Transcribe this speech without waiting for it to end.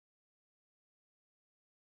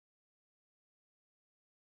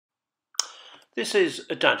This is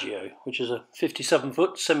Adagio, which is a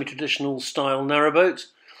 57-foot semi-traditional style narrowboat.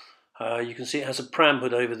 You can see it has a pram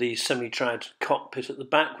hood over the semi-trad cockpit at the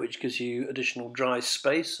back, which gives you additional dry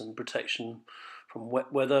space and protection from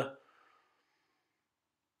wet weather.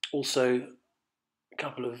 Also, a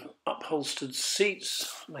couple of upholstered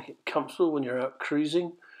seats, make it comfortable when you're out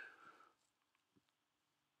cruising.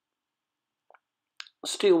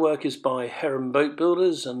 Steelwork is by Heron Boat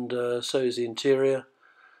Builders, and so is the interior.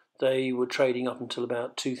 They were trading up until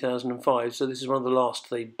about 2005, so this is one of the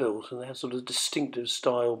last they built, and they have sort of distinctive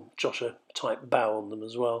style Joshua type bow on them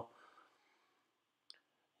as well.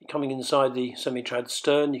 Coming inside the semi-trad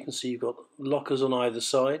stern, you can see you've got lockers on either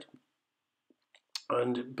side,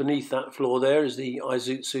 and beneath that floor there is the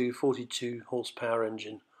Isuzu 42 horsepower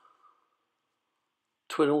engine.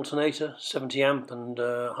 Twin alternator, 70 amp and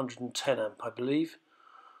 110 amp I believe,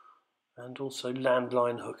 and also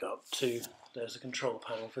landline hookup too. There's a control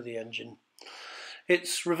panel for the engine.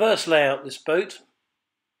 It's reverse layout, this boat.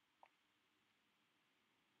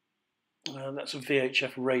 That's a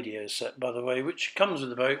VHF radio set, by the way, which comes with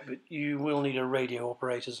the boat, but you will need a radio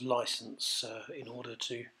operator's license in order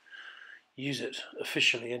to use it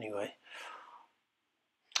officially anyway.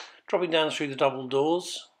 Dropping down through the double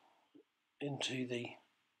doors into the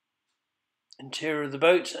interior of the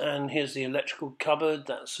boat, and here's the electrical cupboard.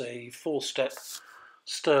 That's a 4-step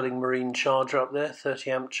Sterling Marine charger up there, 30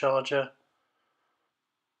 amp charger.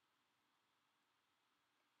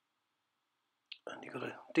 And you've got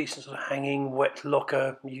a decent sort of hanging wet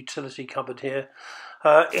locker utility cupboard here.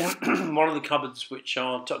 In one of the cupboards, which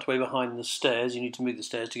are tucked away behind the stairs, you need to move the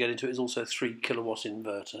stairs to get into it, is also a 3 kilowatt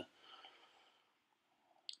inverter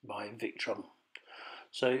by Victron.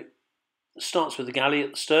 So it starts with the galley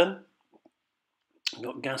at the stern. You've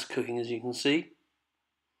got gas cooking, as you can see,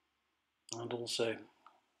 and also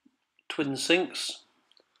twin sinks,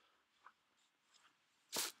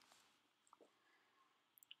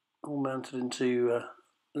 all mounted into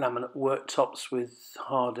laminate worktops with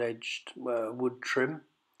hard-edged wood trim.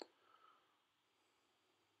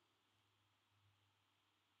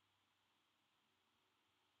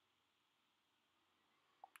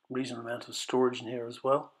 Reasonable amount of storage in here as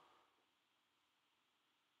well.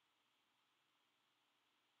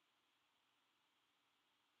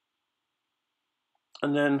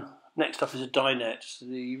 And then next up is a dinette.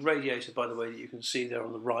 The radiator, by the way, that you can see there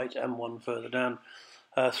on the right, and one further down.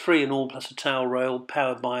 3 in all, plus a towel rail,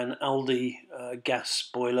 powered by an Aldi gas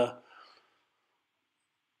boiler,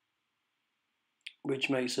 which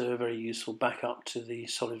makes a very useful backup to the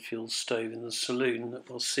solid fuel stove in the saloon that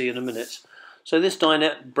we'll see in a minute. So this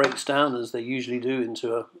dinette breaks down, as they usually do,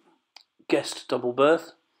 into a guest double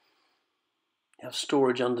berth. You have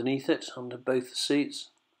storage underneath it, under both the seats.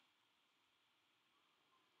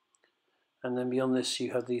 And then beyond this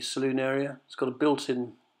you have the saloon area. It's got a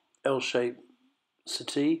built-in L-shaped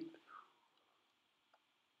settee.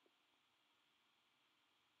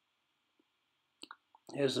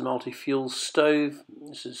 Here's the multi-fuel stove.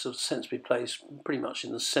 This is sort of sensibly placed pretty much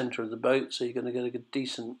in the centre of the boat, so you're going to get a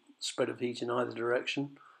decent spread of heat in either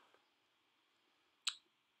direction.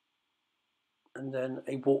 And then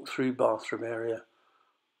a walk-through bathroom area.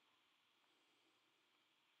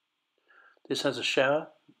 This has a shower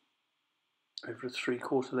over a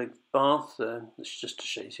 3/4 length bath. This is just to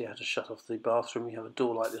show you how to shut off the bathroom. You have a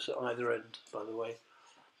door like this at either end, by the way.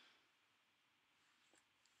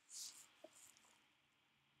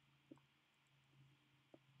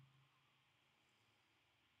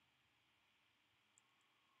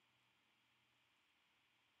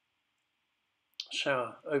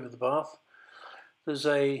 Shower over the bath. There's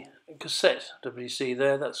a cassette WC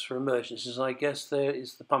there, that's for emergencies I guess. There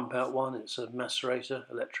is the pump out one, it's a macerator,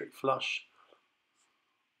 electric flush.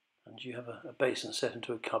 And you have a basin set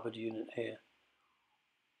into a cupboard unit here.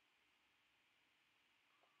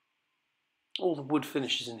 All the wood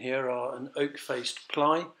finishes in here are an oak-faced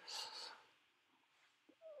ply.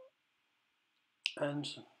 And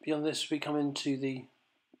beyond this we come into the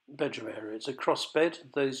bedroom area. It's a cross bed.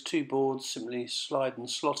 Those 2 boards simply slide and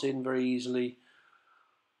slot in very easily,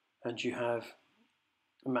 and you have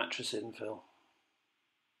a mattress infill.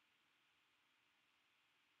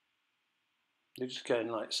 You're just going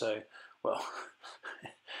like so. Well,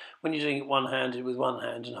 when you're doing it one-handed with one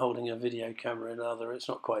hand and holding a video camera in the other, it's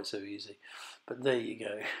not quite so easy. But there you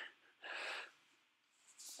go.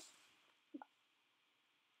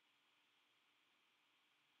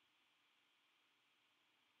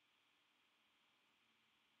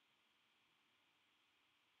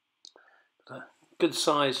 A good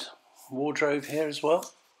sized wardrobe here as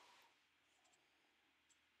well.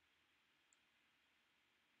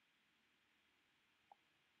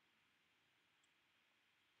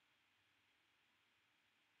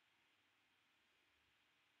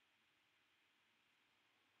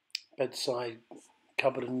 bedside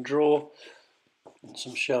cupboard and drawer, and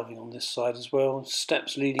some shelving on this side as well.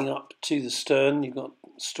 Steps leading up to the stern. You've got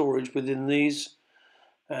storage within these,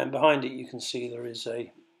 and behind it you can see there is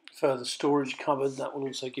a further storage cupboard that will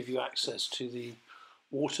also give you access to the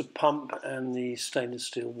water pump and the stainless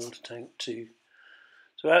steel water tank too.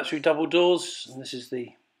 So out through double doors, and this is the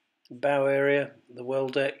bow area, the well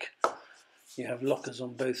deck. You have lockers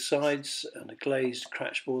on both sides and a glazed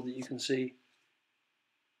cratchboard that you can see.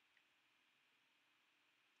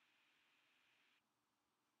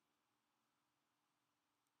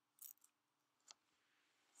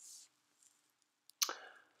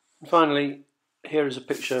 And finally, here is a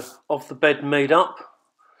picture of the bed made up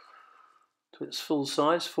to its full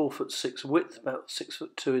size, 4'6" width, about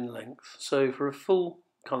 6'2" in length. So for a full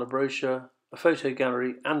colour brochure, a photo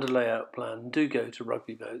gallery and a layout plan, do go to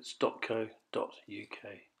rugbyboats.co.uk.